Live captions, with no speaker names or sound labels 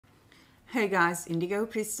Hey guys, Indigo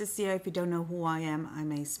Priestess here. If you don't know who I am,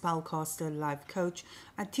 I'm a spellcaster, life coach.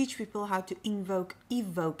 I teach people how to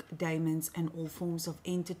evoke demons and all forms of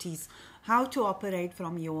entities, how to operate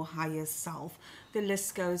from your higher self. The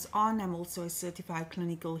list goes on. I'm also a certified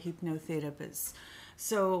clinical hypnotherapist.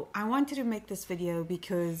 So I wanted to make this video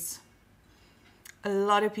because a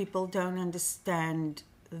lot of people don't understand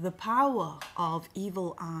the power of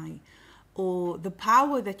evil eye, or the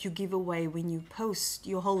power that you give away when you post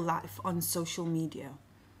your whole life on social media.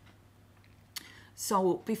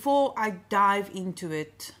 So before I dive into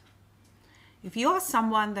it, if you are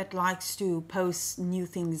someone that likes to post new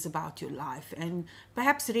things about your life, and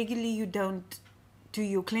perhaps regularly you don't do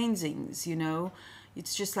your cleansings,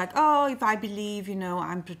 it's just like, oh, if I believe,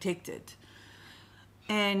 I'm protected.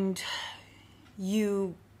 And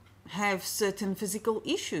you have certain physical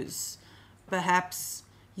issues, perhaps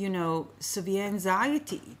severe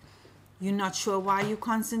anxiety. You're not sure why you're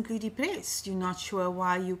constantly depressed. You're not sure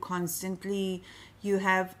why you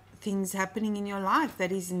have things happening in your life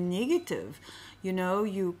that is negative.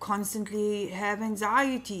 You constantly have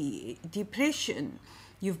anxiety, depression.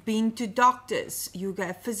 You've been to doctors. You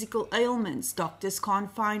have physical ailments. Doctors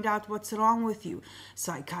can't find out what's wrong with you.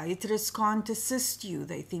 Psychiatrists can't assist you.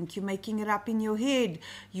 They think you're making it up in your head.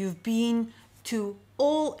 You've been to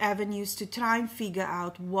all avenues to try and figure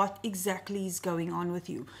out what exactly is going on with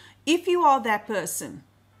you. If you are that person,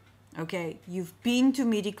 okay, you've been to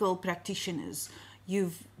medical practitioners,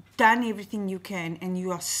 you've done everything you can, and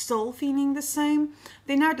you are still feeling the same,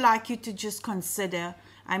 then I'd like you to just consider,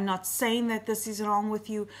 I'm not saying that this is wrong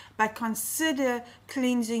with you, but consider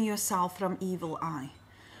cleansing yourself from evil eye.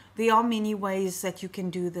 There are many ways that you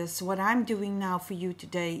can do this. What I'm doing now for you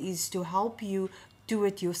today is to help you do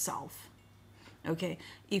it yourself. Okay,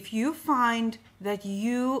 if you find that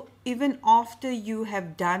you, even after you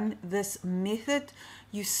have done this method,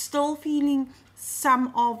 you're still feeling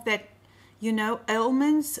some of that,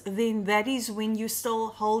 ailments, then that is when you're still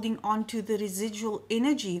holding on to the residual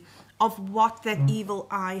energy of what that evil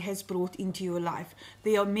eye has brought into your life.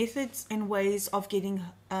 There are methods and ways of getting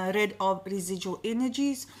rid of residual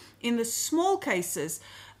energies. In the small cases,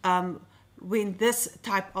 when this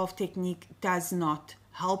type of technique does not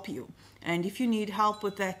help you. And if you need help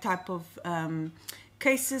with that type of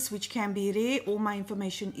cases, which can be rare, all my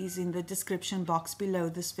information is in the description box below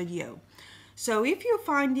this video. So if you're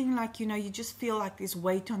finding like, you just feel like there's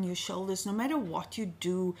weight on your shoulders, no matter what you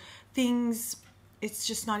do, it's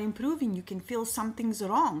just not improving. You can feel something's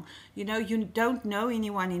wrong. You don't know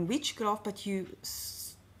anyone in witchcraft, but you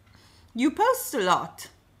post a lot.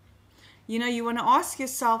 You want to ask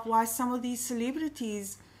yourself why some of these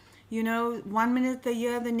celebrities, 1 minute they're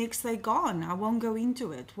here, the next they're gone. I won't go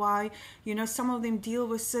into it. Why, some of them deal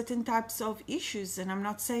with certain types of issues. And I'm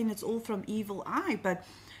not saying it's all from evil eye, but,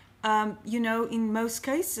 in most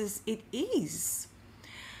cases it is.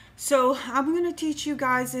 So I'm going to teach you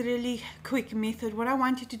guys a really quick method. What I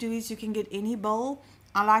want you to do is you can get any bowl.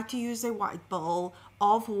 I like to use a white bowl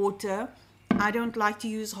of water. I don't like to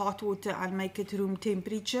use hot water. I'll make it room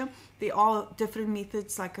temperature. There are different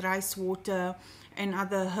methods like rice water and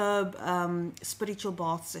other herb spiritual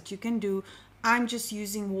baths that you can do. I'm just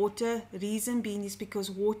using water. Reason being is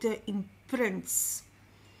because water imprints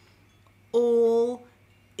all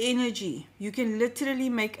energy. You can literally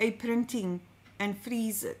make a printing and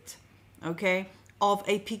freeze it, okay, of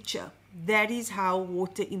a picture. That is how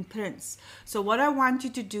water imprints. So what I want you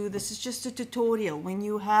to do, this is just a tutorial. When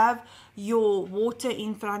you have your water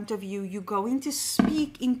in front of you, you're going to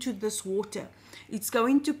speak into this water. It's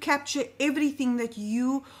going to capture everything that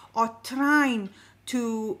you are trying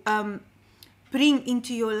to bring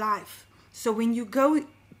into your life. So when you go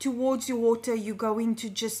towards your water, you're going to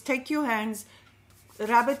just take your hands,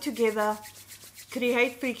 rub it together,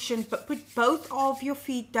 create friction, but put both of your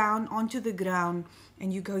feet down onto the ground,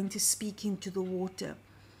 and you're going to speak into the water.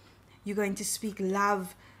 You're going to speak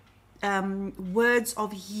love, words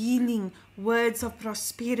of healing, words of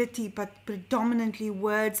prosperity, but predominantly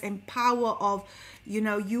words and power of,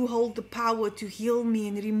 you hold the power to heal me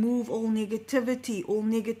and remove all negativity. All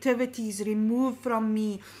negativity is removed from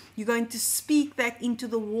me. You're going to speak that into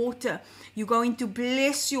the water. You're going to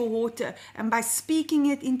bless your water. And by speaking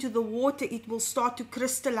it into the water, it will start to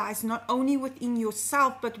crystallize, not only within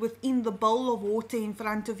yourself, but within the bowl of water in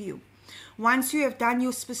front of you. Once you have done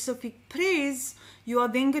your specific prayers, you are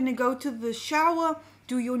then going to go to the shower,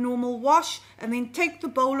 do your normal wash, and then take the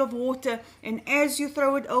bowl of water, and as you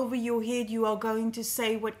throw it over your head, you are going to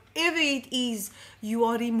say whatever it is you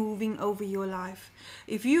are removing over your life.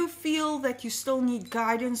 If you feel that you still need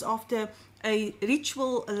guidance after a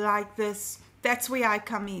ritual like this, That's where I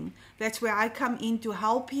come in. That's where I come in to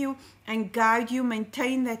help you and guide you,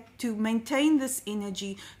 maintain this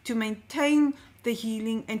energy, to maintain the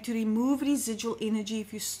healing, and to remove residual energy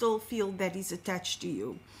if you still feel that is attached to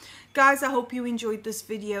you. Guys, I hope you enjoyed this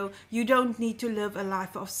video. You don't need to live a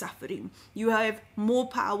life of suffering. You have more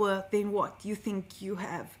power than what you think you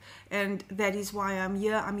have. And that is why I'm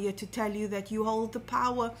here. I'm here to tell you that you hold the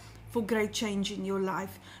power for great change in your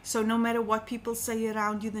life. So no matter what people say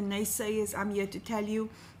around you, the naysayers, I'm here to tell you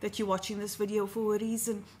that you're watching this video for a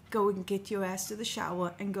reason. Go and get your ass to the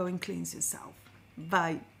shower and go and cleanse yourself.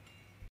 Bye.